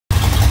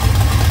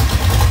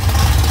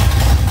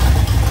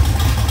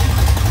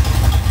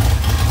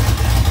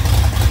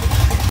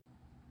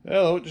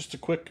Hello, just a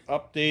quick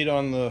update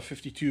on the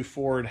 52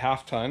 Ford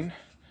half-ton.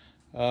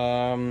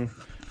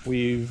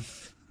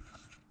 We've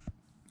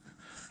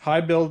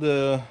high-built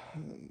the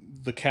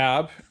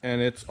cab and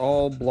it's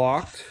all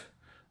blocked,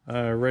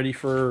 ready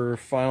for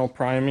final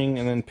priming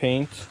and then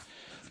paint.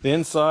 The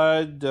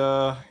inside,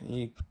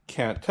 you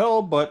can't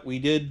tell, but we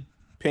did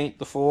paint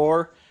the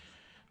floor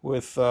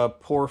with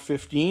Pour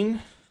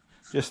 15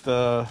 just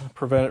to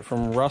prevent it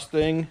from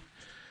rusting.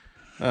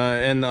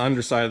 And the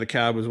underside of the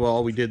cab as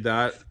well, we did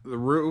that. The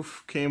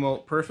roof came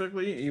out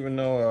perfectly, even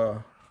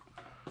though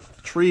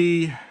a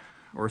tree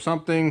or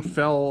something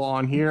fell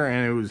on here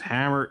and it was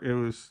hammered. It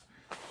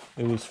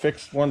was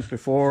fixed once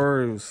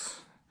before. It was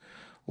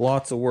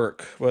lots of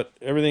work, but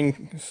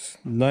everything's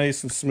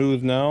nice and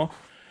smooth now.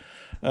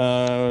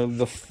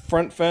 The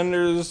front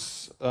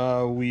fenders,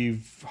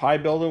 we've high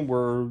built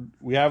them.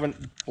 We haven't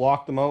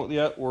blocked them out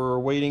yet. We're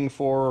waiting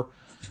for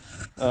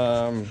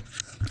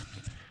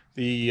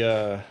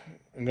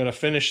I'm gonna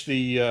finish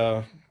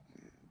the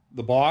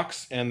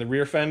box and the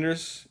rear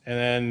fenders, and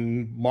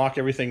then mock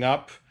everything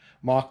up.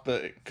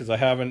 Because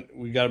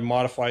we got to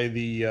modify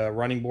the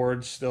running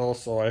boards still.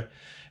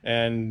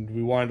 And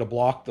we wanted to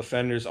block the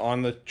fenders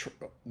on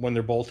when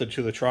they're bolted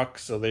to the truck,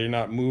 so they're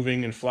not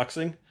moving and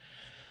flexing.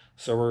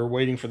 So we're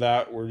waiting for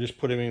that. We're just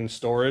putting them in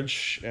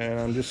storage, and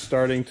I'm just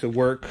starting to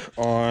work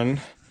on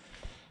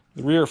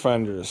the rear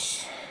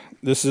fenders.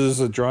 This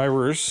is a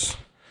driver's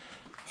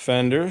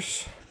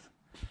fenders.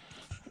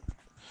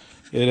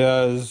 It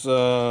has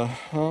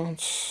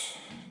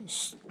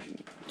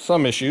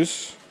some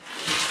issues.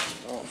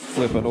 I'll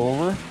flip it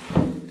over.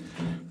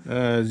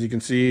 As you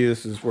can see,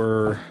 this is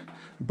where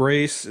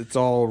brace, it's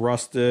all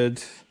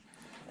rusted.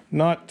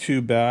 Not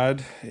too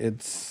bad.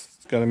 It's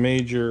got a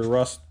major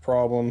rust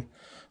problem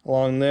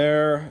along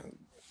there.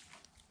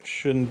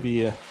 Shouldn't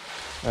be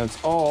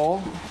that's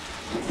all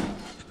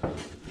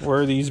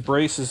where these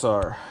braces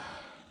are.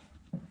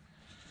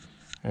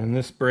 And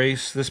this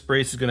brace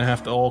is going to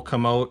have to all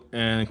come out,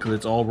 and because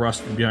it's all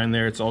rusted behind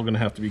there, it's all going to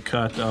have to be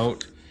cut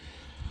out.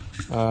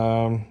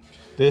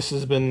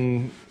 This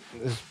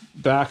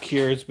back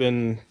here, it's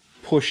been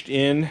pushed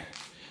in,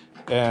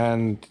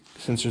 and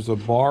since there's a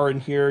bar in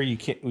here,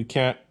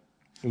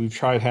 we've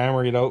tried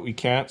hammering it out, we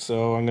can't,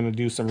 so I'm going to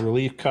do some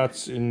relief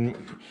cuts, and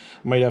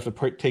might have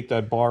to take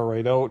that bar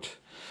right out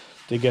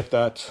to get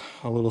that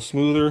a little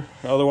smoother.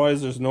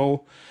 Otherwise, there's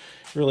no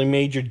really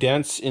major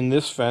dents in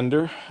this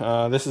fender.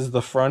 This is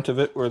the front of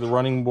it where the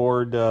running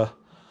board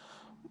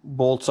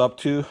bolts up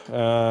to.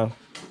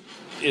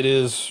 It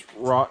is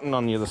rotten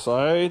on the other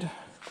side,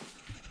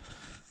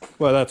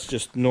 well, that's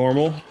just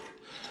normal.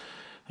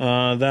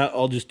 That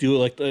I'll just do it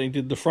like I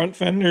did the front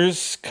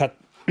fenders, cut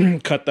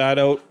that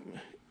out,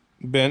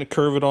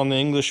 curve it on the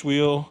English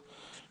wheel,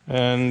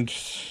 and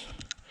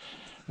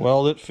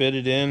weld it, fit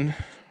it in.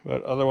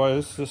 But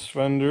otherwise, this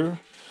fender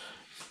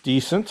is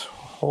decent.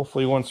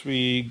 Hopefully once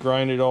we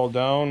grind it all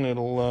down,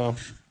 it'll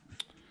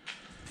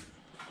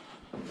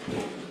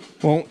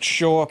won't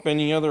show up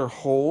any other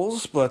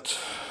holes, but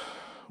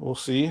we'll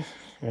see.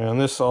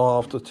 And this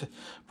I'll have to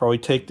probably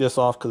take this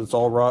off because it's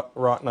all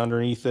rotten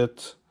underneath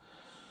it,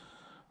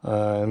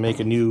 and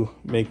make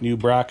new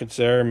brackets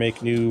there,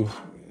 make new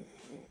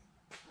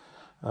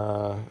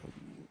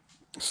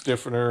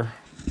stiffener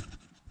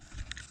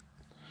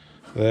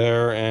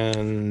there,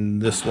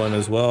 and this one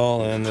as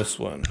well, and this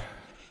one.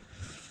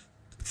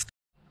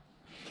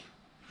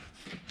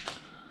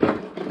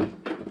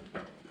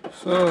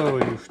 So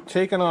we've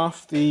taken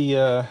off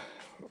the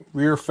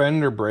rear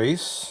fender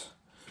brace.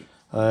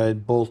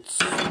 It bolted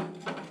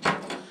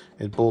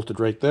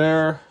right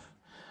there.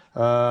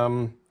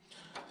 So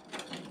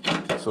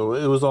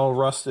it was all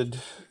rusted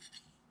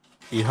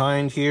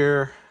behind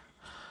here.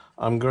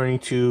 I'm going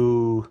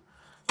to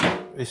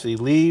basically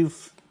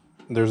leave.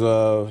 There's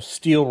a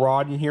steel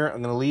rod in here.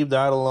 I'm going to leave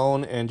that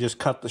alone and just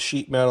cut the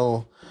sheet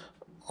metal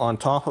on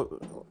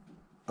top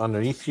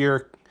underneath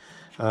here.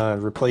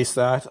 Replace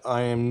that.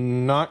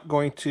 I'm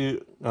going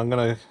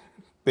to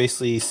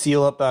basically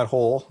seal up that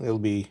hole. It'll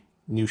be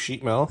new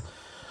sheet metal,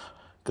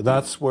 because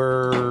that's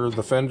where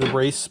the fender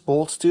brace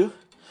bolts to,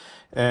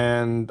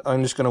 and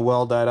I'm just going to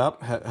weld that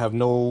up. Have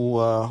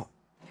no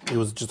it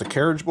was just a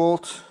carriage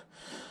bolt,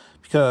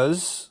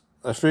 because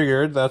I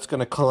figured that's going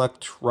to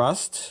collect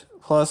rust,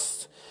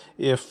 plus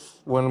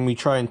when we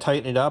try and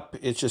tighten it up,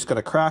 it's just going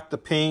to crack the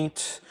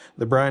paint,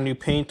 the brand new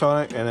paint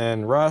on it, and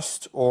then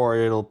rust, or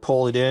it'll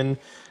pull it in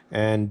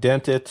and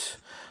dent it.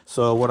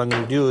 So what I'm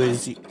going to do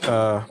is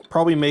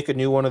probably make a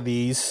new one of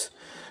these,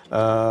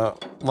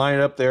 line it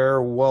up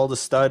there, weld a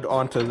stud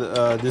onto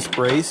this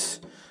brace,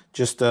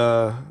 just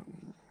a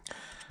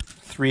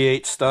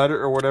 3/8 stud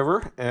or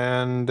whatever,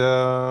 and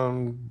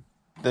then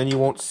there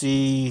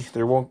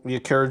won't be a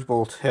carriage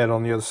bolt head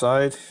on the other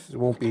side. It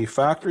won't be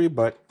factory,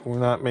 but we're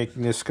not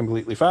making this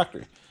completely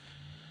factory.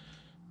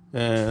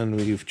 And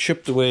we've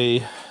chipped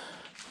away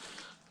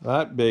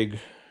that big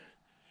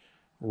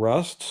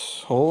rust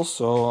hole,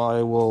 so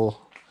I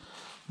will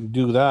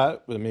do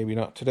that, but maybe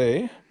not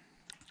today.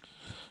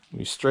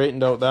 We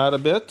straightened out that a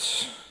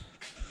bit.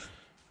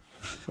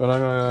 But I'm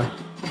gonna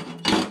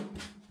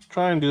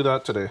try and do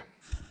that today.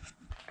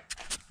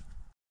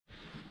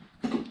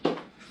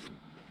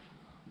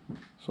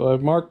 So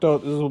I've marked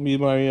out, this will be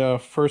my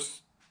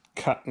first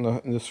cut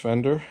in this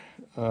fender.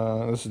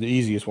 This is the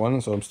easiest one,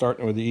 so I'm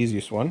starting with the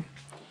easiest one.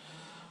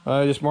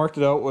 I just marked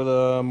it out with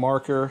a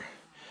marker.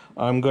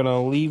 I'm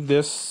gonna leave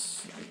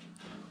this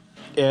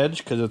edge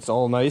because it's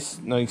all nice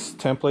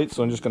template,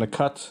 so I'm just gonna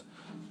cut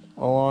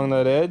along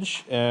that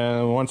edge,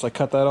 and once I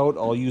cut that out,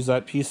 I'll use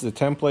that piece of the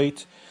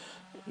template,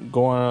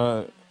 go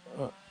on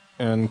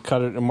and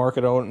cut it and mark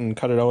it out and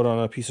cut it out on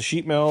a piece of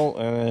sheet metal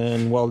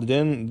and weld it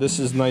in. This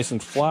is nice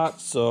and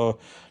flat, so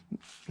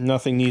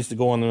nothing needs to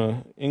go on the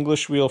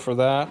English wheel for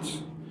that.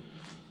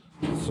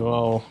 So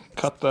I'll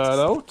cut that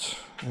out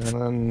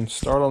and then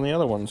start on the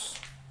other ones.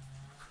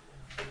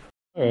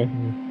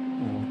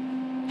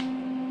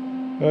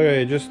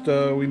 Okay, just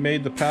we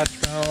made the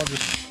patch panel,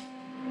 just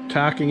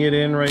tacking it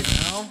in right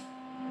now.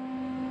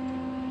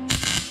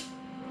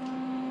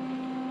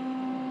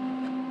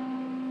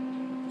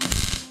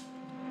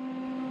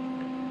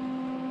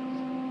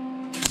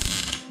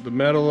 The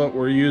metal that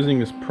we're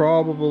using is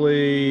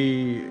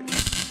probably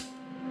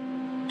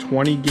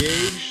 20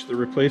 gauge, the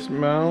replacement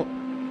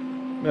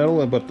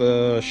metal, but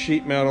the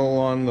sheet metal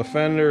on the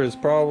fender is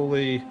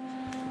probably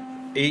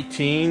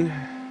 18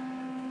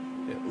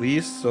 at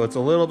least, so it's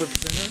a little bit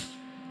thinner.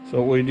 So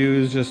what we do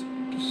is just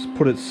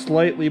put it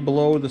slightly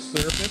below the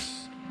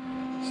surface,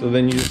 so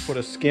then you just put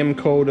a skim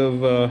coat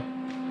of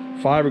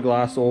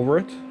fiberglass over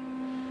it,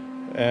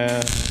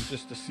 and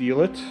just to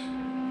seal it,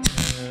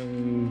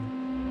 and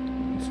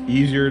it's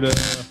easier to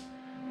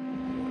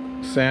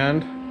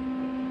sand.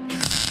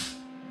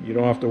 You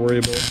don't have to worry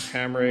about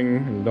hammering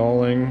and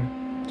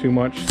dulling too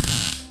much.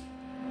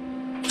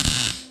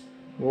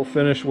 We'll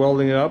finish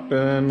welding it up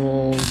and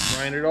we'll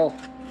grind it all.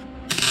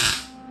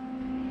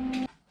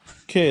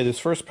 Okay, this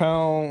first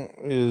panel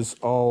is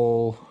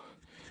all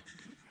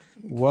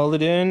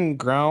welded in,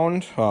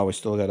 ground. Oh, we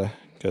still gotta,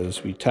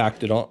 because we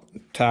tacked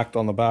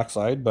on the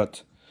backside,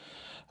 but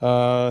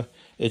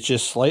it's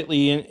just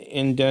slightly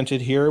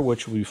indented here,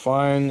 which will be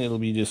fine. It'll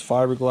be just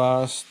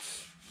fiberglass,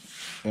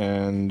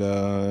 and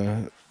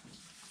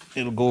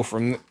it'll go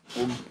from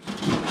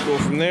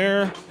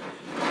there.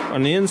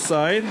 On the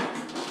inside,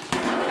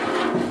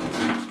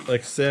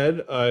 like I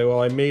said,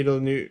 I made a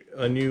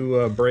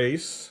new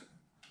brace.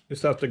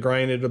 Just have to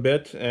grind it a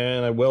bit,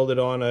 and I welded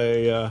on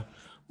a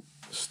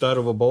stud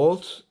of a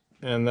bolt,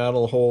 and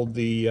that'll hold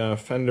the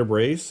fender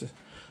brace.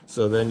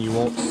 So then you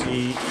won't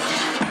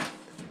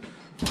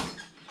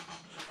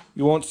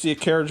see a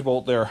carriage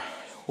bolt there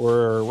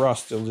or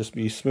rust. It'll just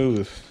be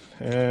smooth.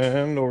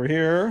 And over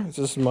here, this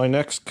is my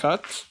next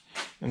cut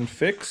and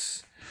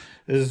fix.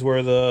 This is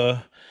where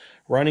the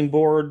running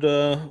board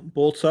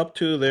bolts up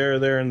to,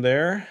 there, and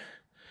there.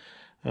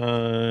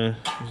 You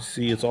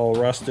see it's all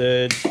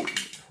rusted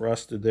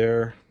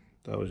there.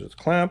 That was just a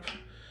clamp.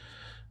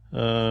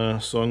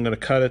 So I'm going to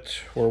cut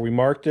it where we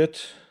marked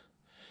it,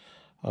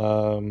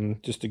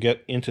 just to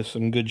get into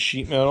some good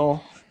sheet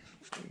metal.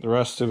 The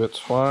rest of it's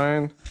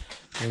fine.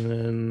 And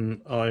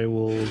then I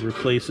will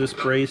replace this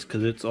brace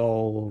because it's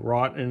all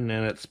rotten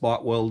and it's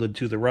spot welded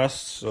to the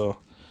rust, so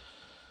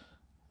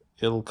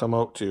it'll come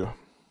out too.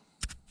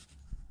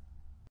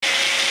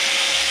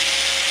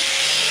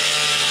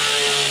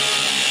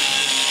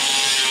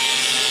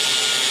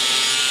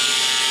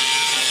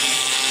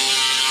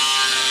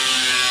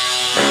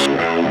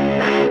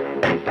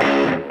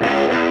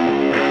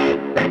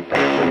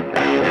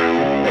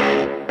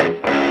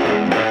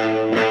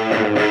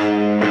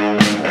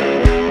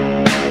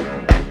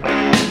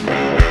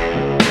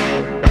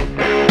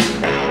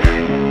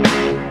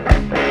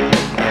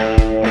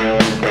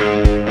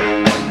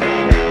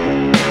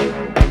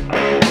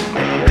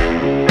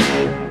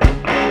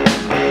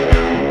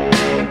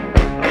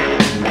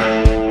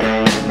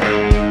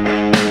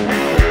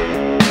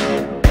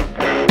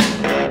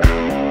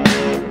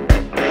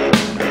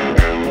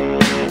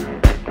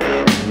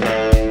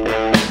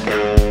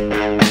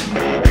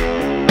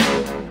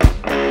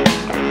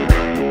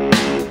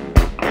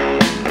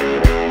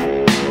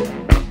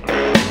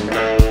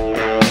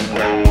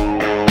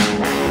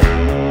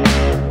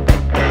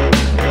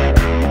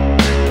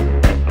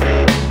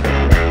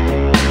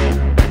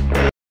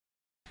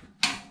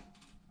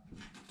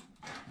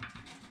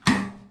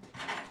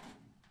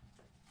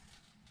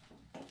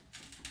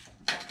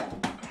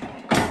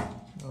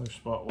 Another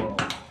spot weld.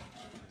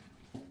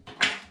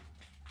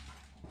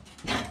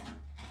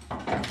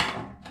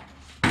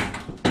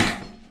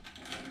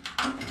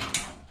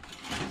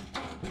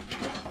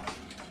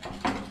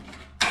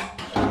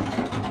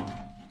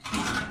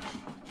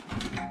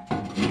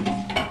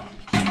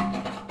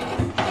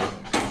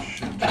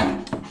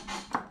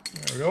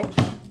 There we go.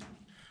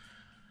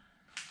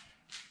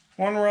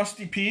 One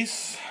rusty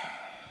piece.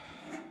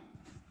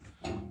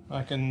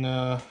 I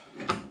can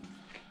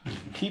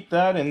keep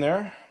that in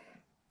there.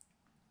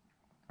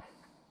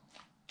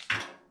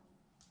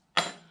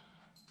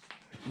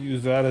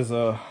 Use that as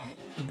a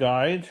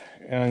guide,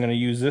 and I'm going to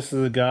use this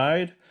as a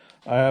guide.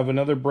 I have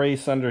another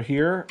brace under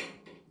here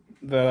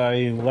that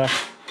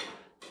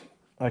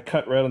I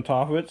cut right on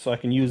top of it, so I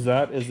can use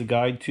that as a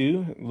guide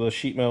too. The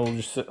sheet metal will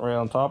just sit right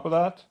on top of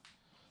that,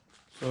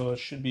 so it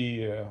should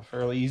be a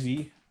fairly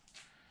easy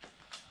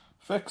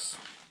fix.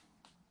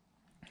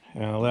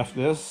 And I left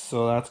this,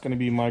 so that's going to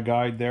be my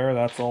guide there.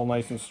 That's all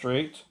nice and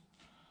straight.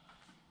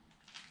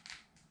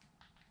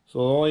 So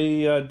the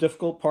only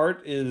difficult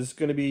part is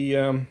going to be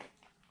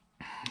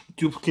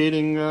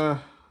duplicating the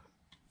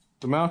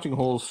mounting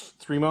holes,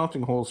 3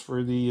 mounting holes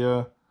for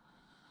the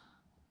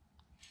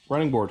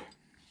running board.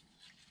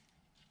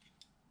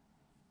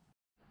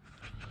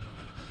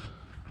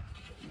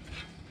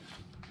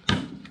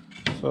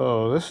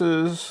 So this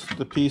is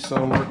the piece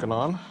I'm working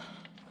on.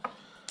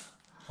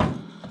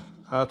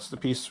 That's the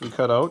piece we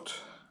cut out.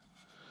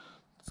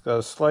 It's got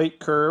a slight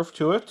curve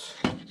to it.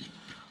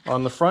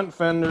 On the front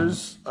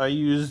fenders, I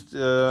used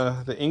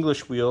the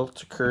English wheel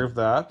to curve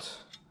that.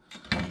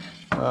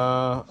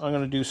 I'm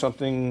going to do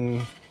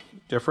something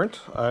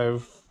different.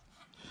 I've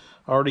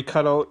already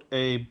cut out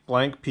a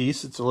blank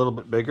piece. It's a little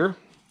bit bigger,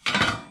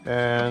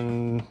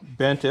 and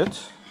bent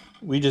it.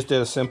 We just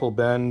did a simple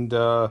bend.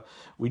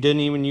 We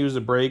didn't even use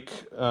a brake.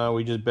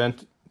 We just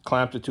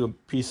clamped it to a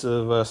piece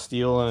of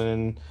steel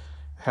and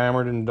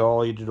hammered and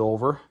dollied it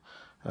over.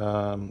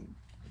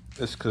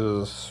 It's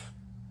because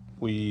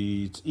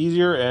it's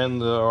easier,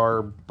 and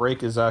our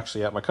brake is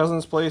actually at my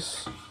cousin's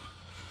place.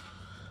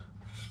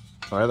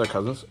 My other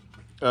cousins.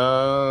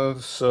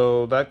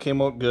 So that came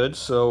out good.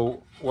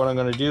 So what I'm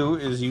going to do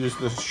is use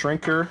the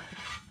shrinker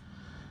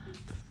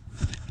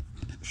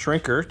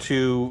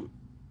to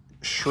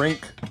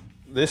shrink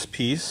this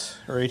piece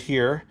right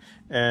here,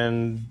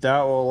 and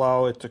that will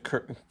allow it to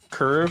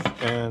curve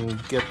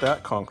and get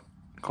that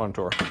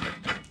contour.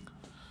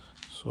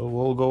 So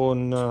we'll go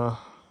and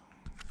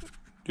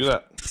do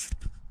that.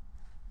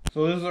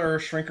 So this is our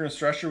shrinker and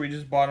stretcher. We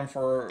just bought them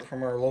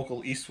from our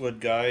local Eastwood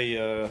guy.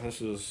 This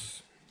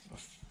is a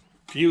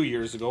few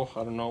years ago.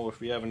 I don't know if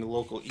we have any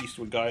local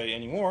Eastwood guy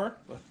anymore,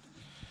 but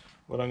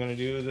what I'm going to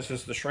do, this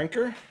is the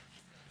shrinker.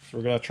 So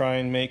we're going to try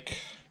and make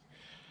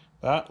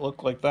that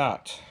look like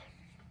that.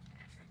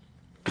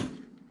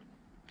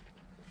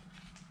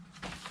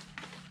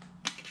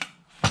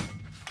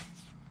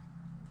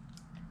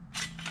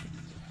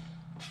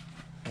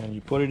 And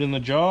you put it in the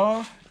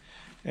jaw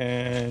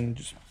and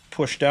just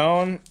push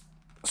down.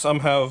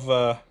 Some have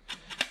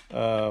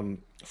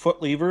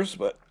foot levers,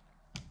 but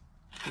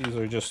these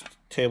are just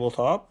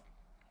tabletop.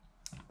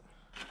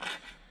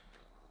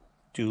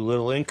 Do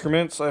little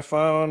increments, I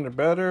found, are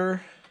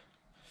better.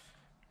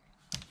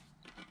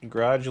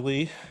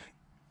 Gradually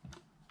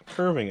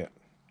curving it.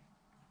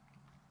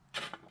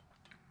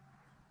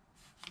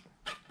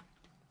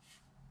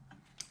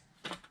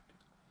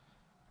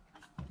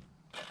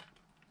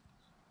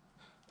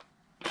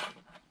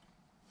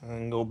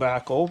 And go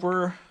back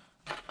over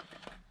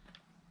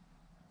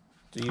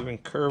to even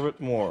curve it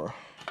more.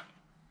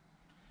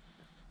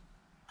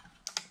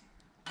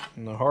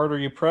 And the harder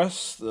you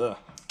press, the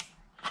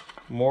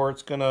more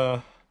it's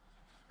gonna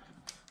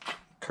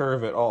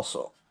curve it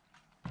also.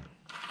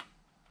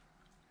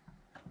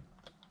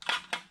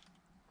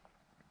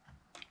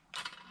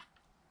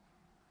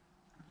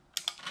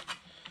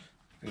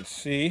 You can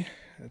see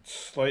it's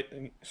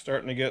slightly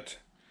starting to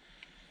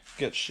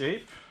get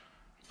shape.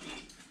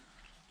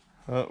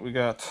 We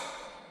got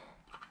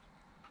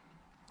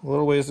a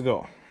little ways to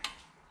go.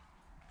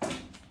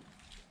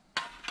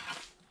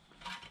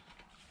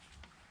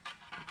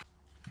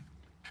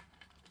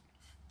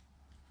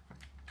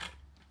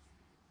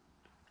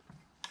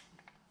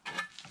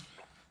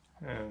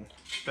 And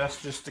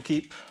best just to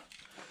keep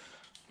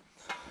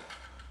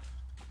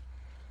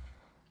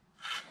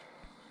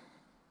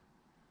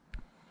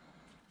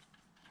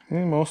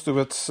most of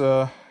it's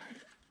got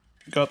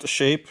the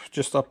shape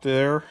just up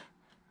there.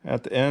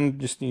 At the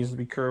end, just needs to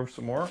be curved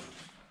some more.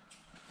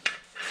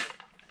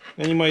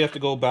 Then you might have to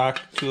go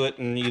back to it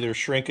and either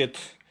shrink it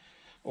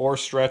or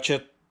stretch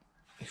it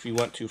if you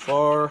went too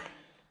far.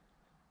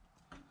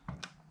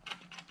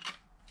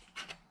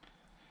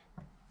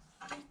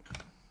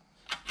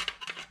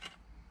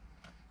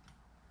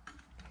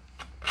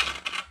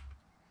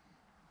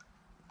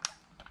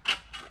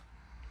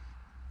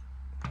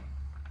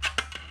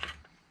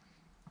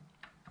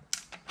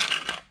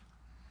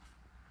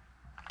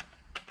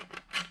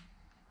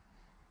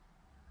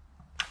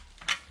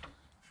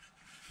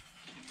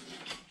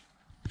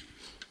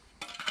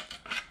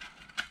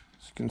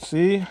 You can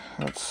see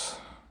that's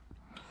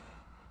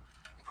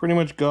pretty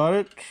much got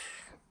it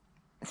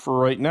for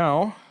right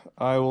now.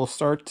 I will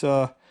start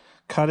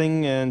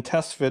cutting and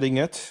test fitting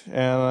it,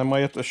 and I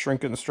might have to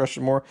shrink it and stretch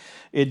it more.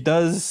 It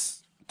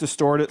does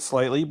distort it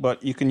slightly,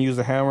 but you can use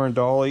a hammer and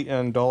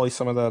dolly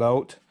some of that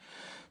out.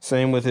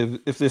 Same with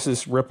if this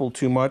is rippled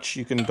too much,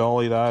 you can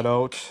dolly that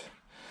out.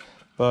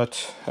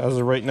 But as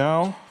of right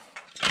now,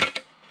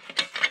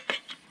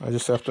 I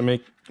just have to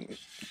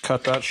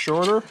cut that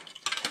shorter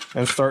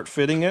and start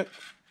fitting it.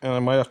 And I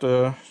might have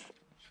to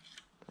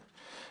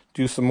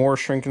do some more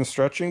shrink and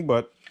stretching,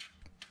 but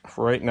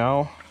for right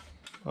now,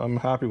 I'm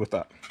happy with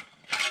that.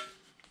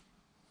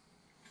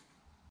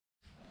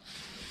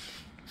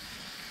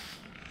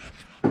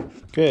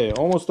 Okay,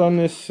 almost done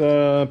this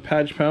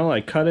patch panel.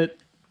 I cut it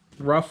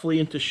roughly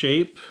into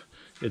shape.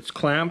 It's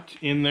clamped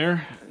in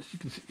there. As you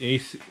can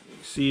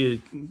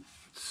see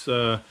it's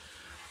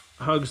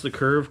hugs the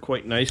curve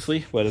quite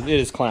nicely, but it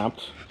is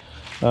clamped.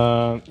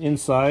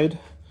 Inside,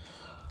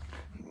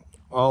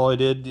 all I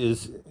did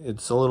is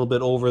it's a little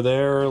bit over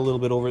there, a little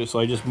bit over, so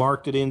I just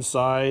marked it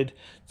inside.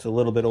 It's a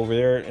little bit over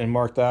there and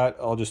mark that.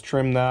 I'll just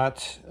trim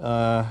that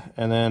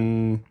and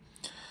then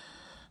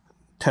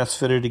test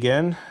fit it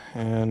again,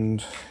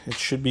 and it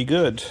should be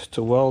good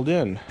to weld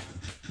in.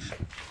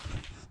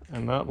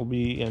 And that will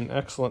be an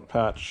excellent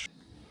patch.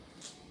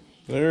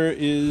 There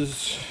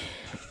is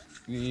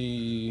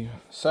the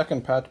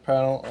second patch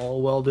panel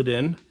all welded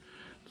in.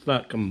 It's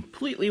not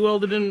completely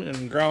welded in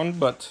and ground,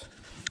 but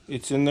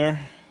it's in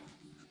there.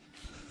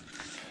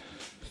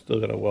 Still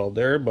got a weld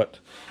there, but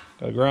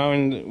got a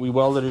ground. We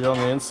welded it on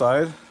the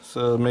inside,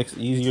 so it makes it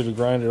easier to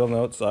grind it on the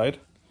outside.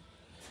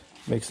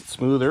 Makes it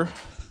smoother.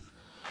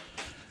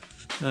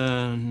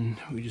 And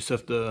we just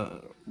have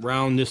to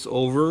round this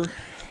over,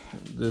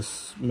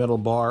 this metal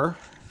bar,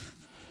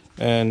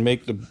 and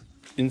make the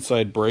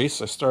inside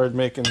brace. I started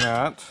making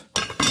that.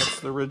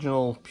 That's the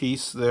original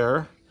piece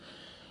there.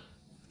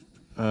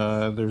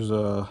 There's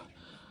a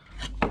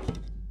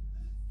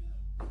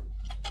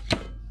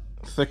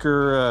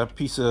thicker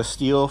piece of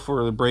steel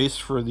for the brace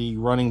for the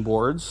running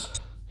boards.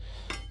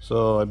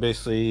 So I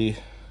basically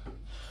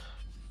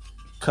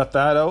cut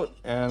that out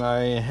and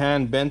I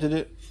hand bented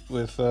it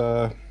with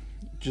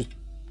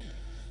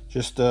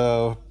just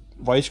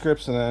vice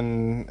grips, and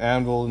then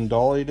anvil and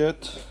dollied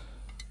it.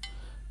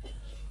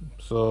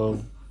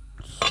 So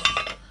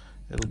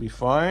it'll be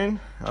fine.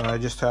 I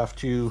just have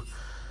to,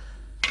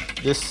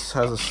 this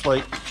has a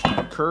slight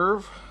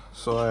curve,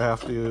 so I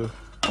have to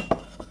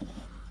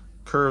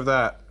curve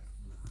that.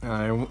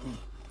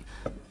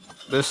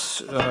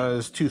 This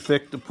is too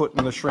thick to put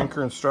in the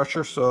shrinker and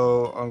stretcher,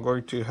 so I'm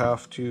going to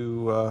have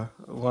to,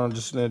 what I'm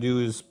just going to do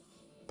is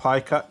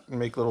pie cut and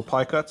make little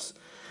pie cuts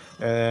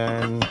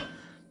and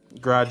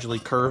gradually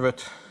curve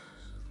it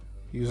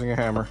using a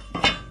hammer.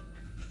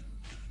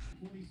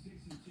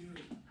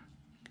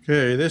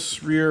 Okay,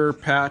 this rear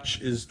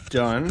patch is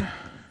done.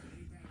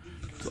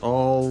 It's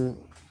all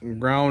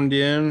ground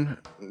in,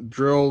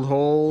 drilled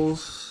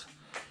holes,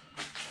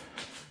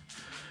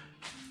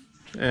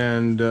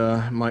 and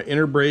my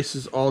inner brace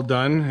is all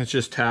done. It's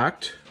just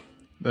tacked.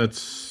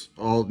 That's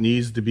all it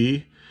needs to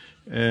be.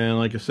 And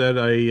like I said,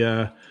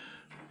 I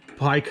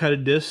pie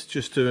cutted this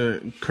just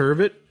to curve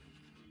it,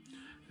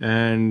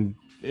 and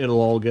it'll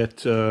all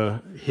get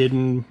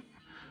hidden.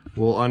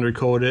 We'll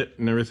undercoat it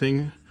and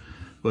everything,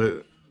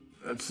 but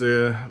that's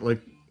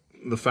like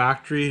the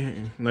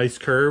factory, nice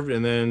curved,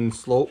 and then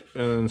sloped,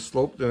 and then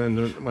sloped, and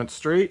then it went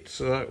straight.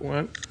 So that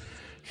went,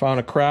 found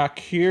a crack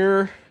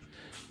here,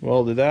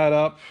 welded that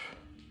up.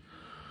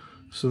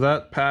 So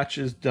that patch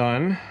is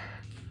done.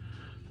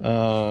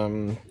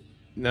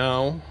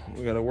 Now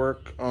we got to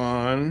work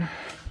on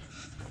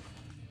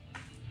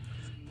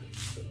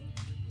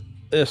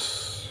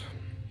this.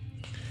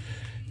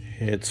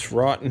 It's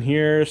rotten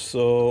here,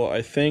 so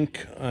I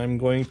think I'm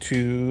going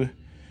to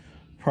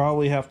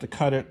probably have to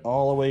cut it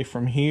all the way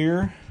from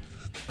here,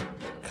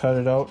 cut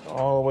it out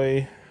all the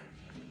way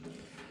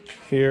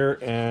here,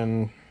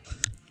 and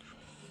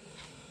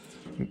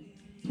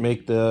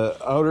make the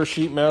outer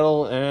sheet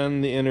metal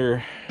and the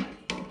inner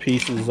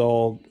pieces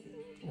all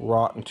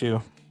rotten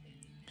too.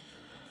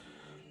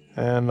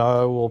 And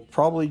I will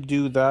probably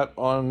do that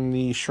on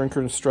the shrinker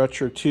and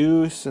stretcher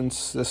too,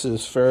 since this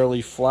is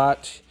fairly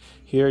flat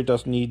here. It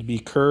doesn't need to be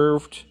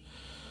curved.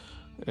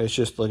 It's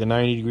just like a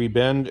 90-degree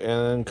bend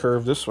and then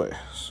curve this way.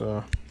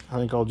 So I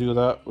think I'll do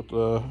that with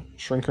the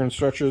shrinker and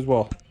stretcher as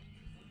well.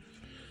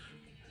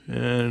 And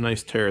a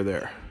nice tear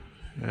there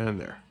and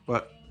there,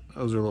 but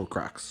those are little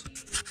cracks.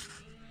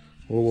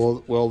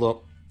 We'll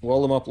weld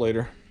them up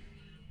later.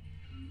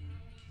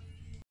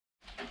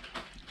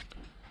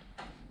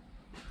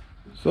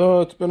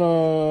 So it's been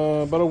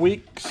about a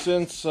week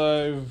since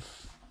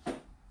I've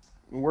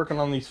been working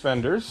on these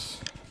fenders.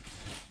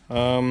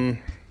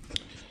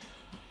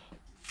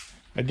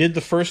 I did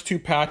the first two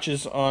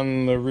patches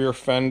on the rear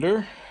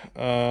fender.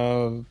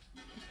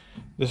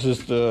 This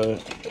is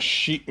the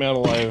sheet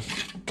metal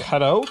I've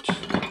cut out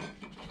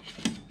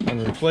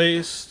and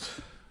replaced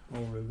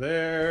over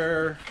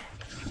there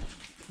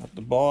at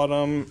the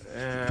bottom,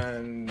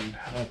 and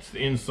that's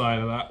the inside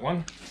of that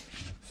one.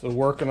 So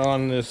working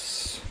on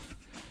this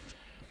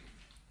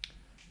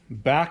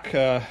back,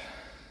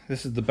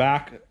 this is the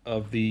back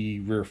of the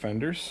rear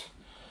fenders.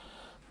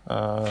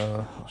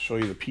 I'll show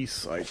you the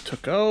piece I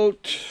took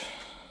out.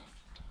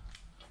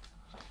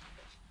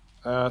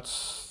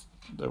 That's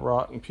the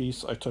rotten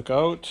piece I took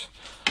out.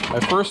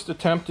 I first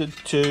attempted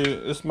to,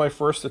 this is my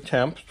first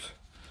attempt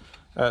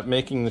at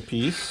making the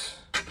piece.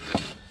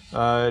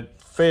 It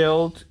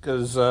failed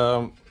because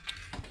our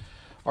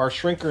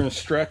shrinker and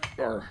stretch,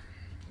 or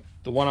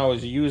the one I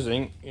was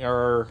using,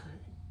 are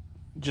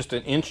just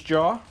an inch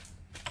jaw.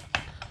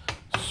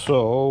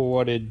 So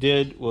what it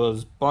did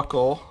was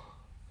buckle.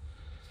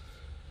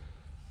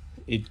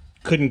 It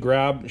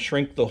couldn't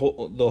shrink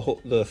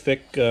the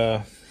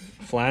thick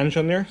flange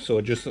on there, so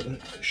it just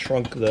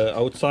shrunk the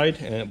outside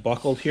and it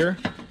buckled here.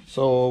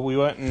 So we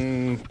went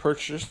and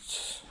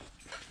purchased,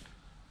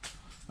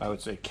 I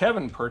would say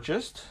Kevin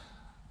purchased,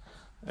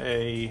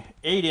 a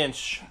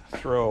 8-inch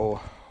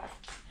throw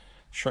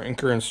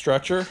shrinker and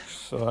stretcher.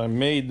 So I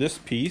made this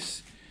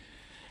piece,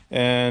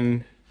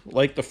 and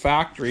like the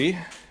factory,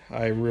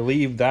 I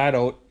relieved that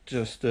out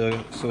just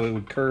so it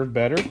would curve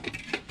better.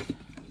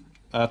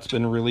 That's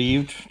been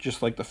relieved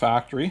just like the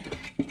factory,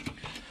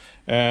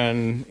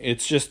 and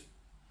it's just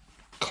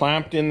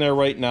clamped in there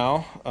right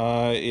now.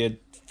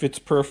 It fits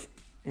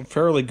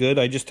fairly good.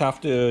 I just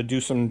have to do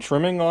some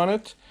trimming on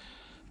it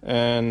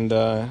and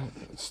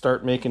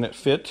start making it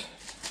fit.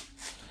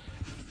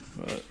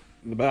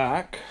 The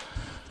back,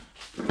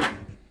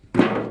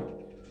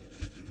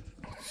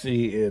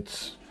 see,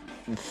 it's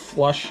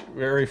flush,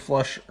 very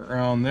flush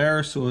around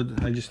there, so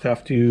I just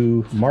have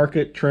to mark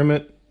it, trim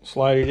it,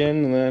 slide it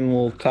in, and then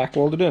we'll tack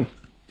weld it in.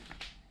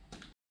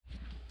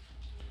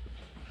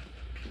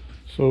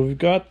 So we've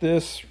got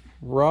this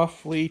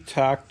roughly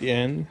tacked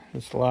in,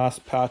 this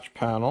last patch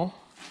panel.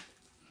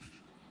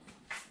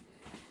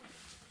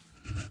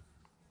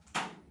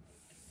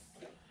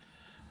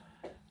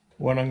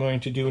 What I'm going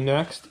to do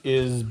next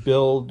is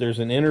build, there's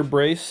an inner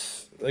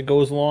brace that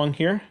goes along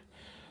here.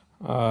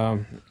 I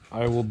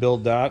will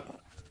build that.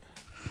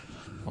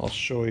 I'll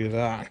show you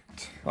that.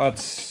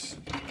 That's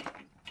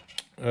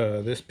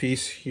this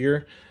piece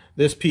here.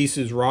 This piece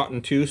is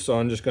rotten too, so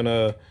I'm just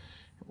gonna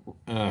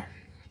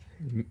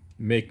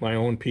make my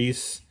own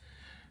piece.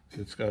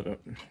 It's got a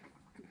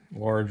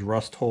large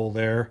rust hole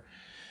there.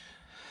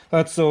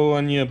 That's so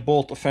when you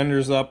bolt the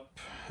fenders up,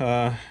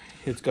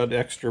 it's got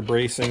extra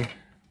bracing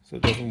so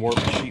it doesn't warp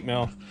the sheet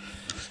metal.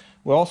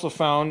 We also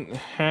found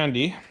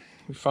handy,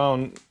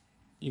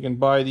 you can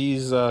buy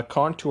these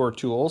contour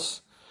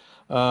tools.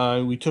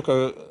 We took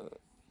a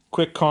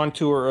quick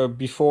contour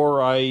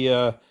before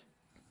I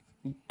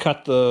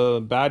cut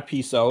the bad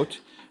piece out,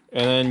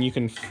 and then you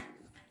can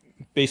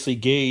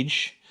basically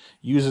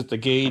use it to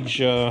gauge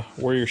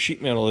where your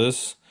sheet metal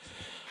is.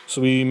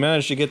 So we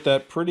managed to get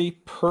that pretty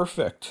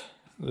perfect.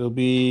 There'll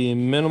be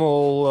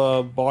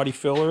minimal body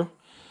filler,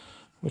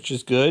 which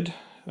is good.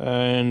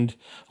 And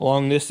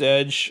along this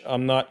edge,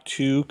 I'm not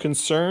too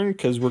concerned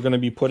because we're going to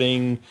be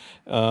putting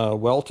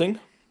welting,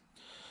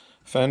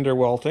 Fender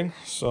welting.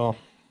 So,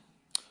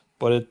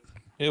 but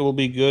it will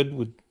be good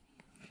with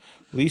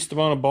least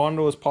amount of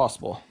Bondo as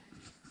possible.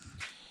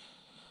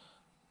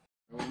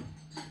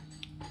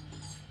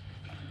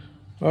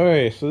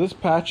 Okay, so this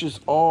patch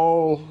is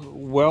all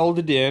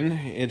welded in.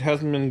 It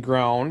hasn't been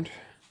ground.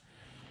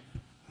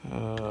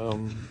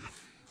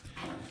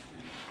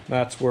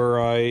 That's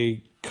where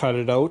I cut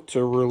it out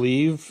to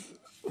relieve,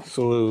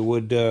 so it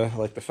would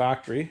like the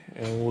factory,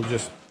 and we'll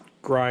just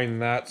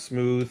grind that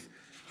smooth,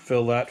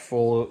 fill that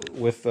full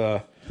with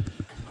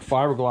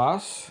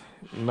fiberglass,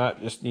 and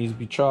that just needs to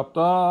be chopped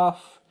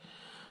off.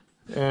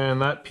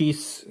 And that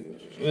piece,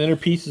 the inner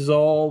piece, has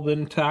all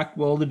been tack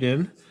welded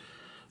in.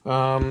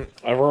 I've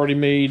already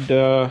made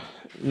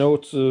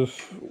notes of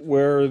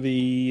where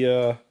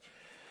the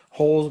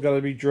holes got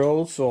to be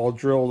drilled, so I'll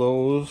drill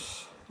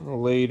those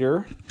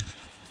later.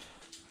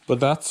 But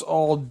that's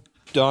all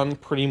done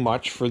pretty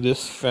much for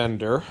this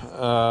fender.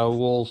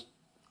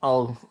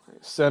 I'll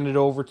send it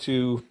over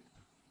to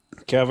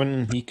Kevin,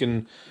 and he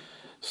can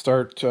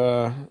start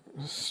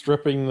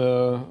stripping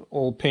the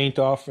old paint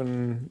off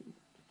and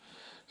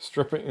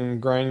stripping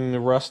and grinding the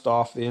rust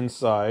off the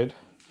inside.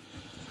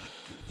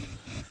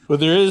 But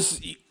there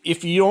is,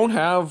 if you don't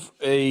have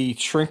a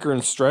shrinker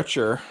and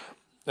stretcher,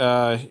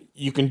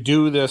 you can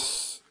do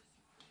this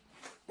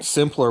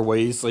simpler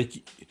ways.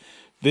 Like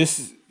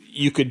this,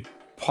 you could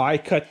pie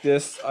cut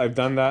this. I've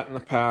done that in the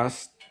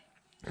past.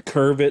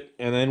 Curve it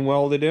and then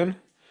weld it in.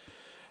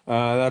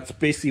 That's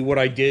basically what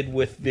I did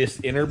with this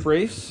inner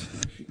brace.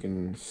 If you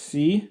can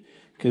see,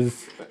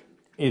 because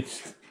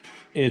it's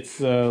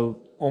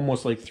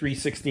almost like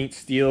 3/16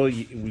 steel.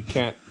 We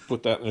can't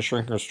put that in a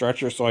shrinker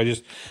stretcher, so I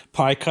just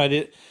pie cut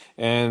it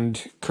and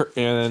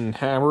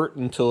hammer it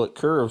until it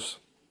curves.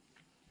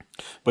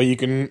 But you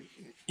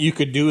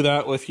could do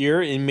that with here.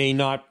 It may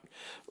not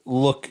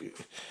look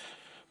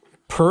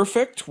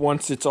perfect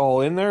once it's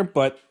all in there,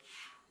 but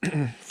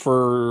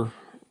for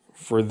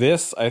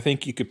this, I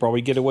think you could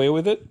probably get away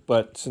with it.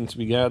 But since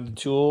we got the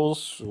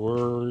tools, I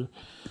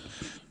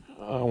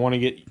want to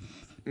get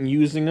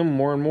using them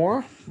more and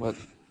more. But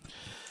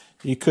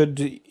you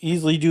could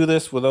easily do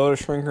this without a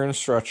shrinker and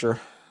stretcher.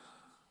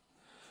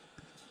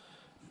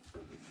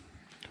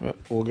 But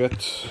we'll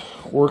get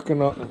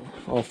working on.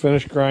 I'll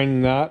finish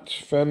grinding that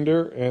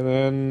fender, and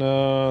then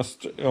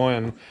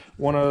and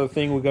one other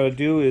thing we got to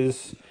do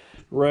is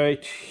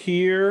right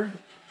here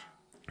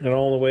and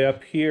all the way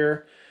up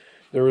here.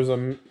 There was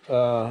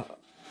a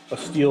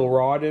steel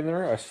rod in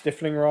there, a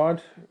stiffening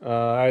rod.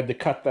 I had to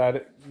cut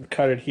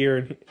it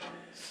here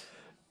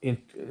in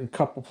a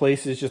couple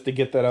places just to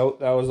get that out.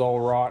 That was all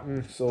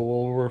rotten, so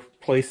we'll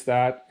replace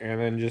that and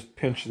then just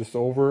pinch this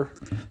over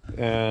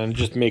and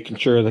just making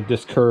sure that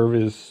this curve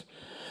is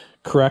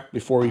correct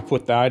before we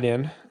put that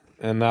in,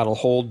 and that'll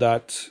hold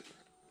that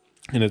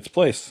in its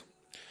place.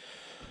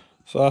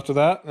 So after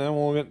that, then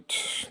we'll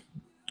get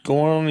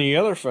going on the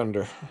other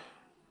fender.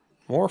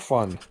 More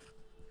fun.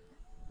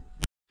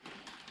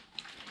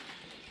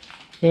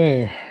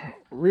 Okay,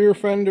 rear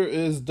fender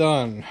is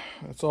done.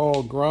 It's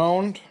all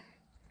ground.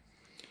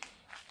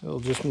 It'll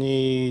just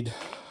need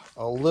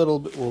a little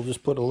bit. We'll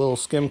just put a little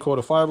skim coat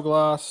of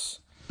fiberglass.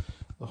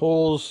 The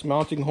holes,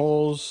 mounting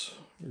holes,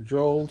 are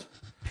drilled.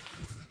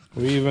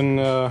 We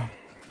even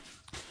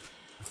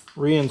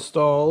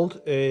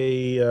reinstalled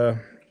a.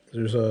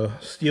 There's a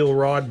steel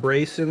rod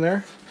brace in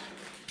there.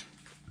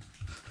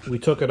 We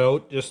took it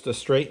out just to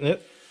straighten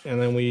it, and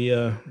then we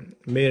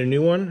made a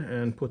new one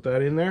and put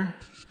that in there.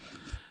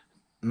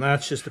 And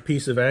that's just a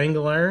piece of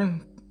angle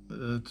iron.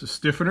 It's a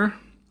stiffener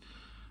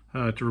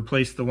to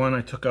replace the one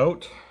I took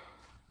out.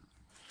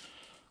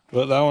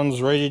 But that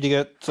one's ready to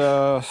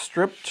get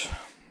stripped.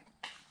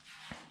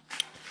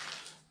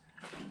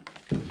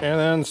 And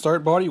then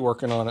start body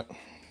working on it.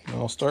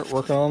 I'll start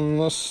working on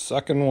the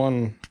second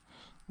one.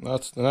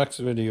 That's the next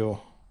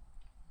video.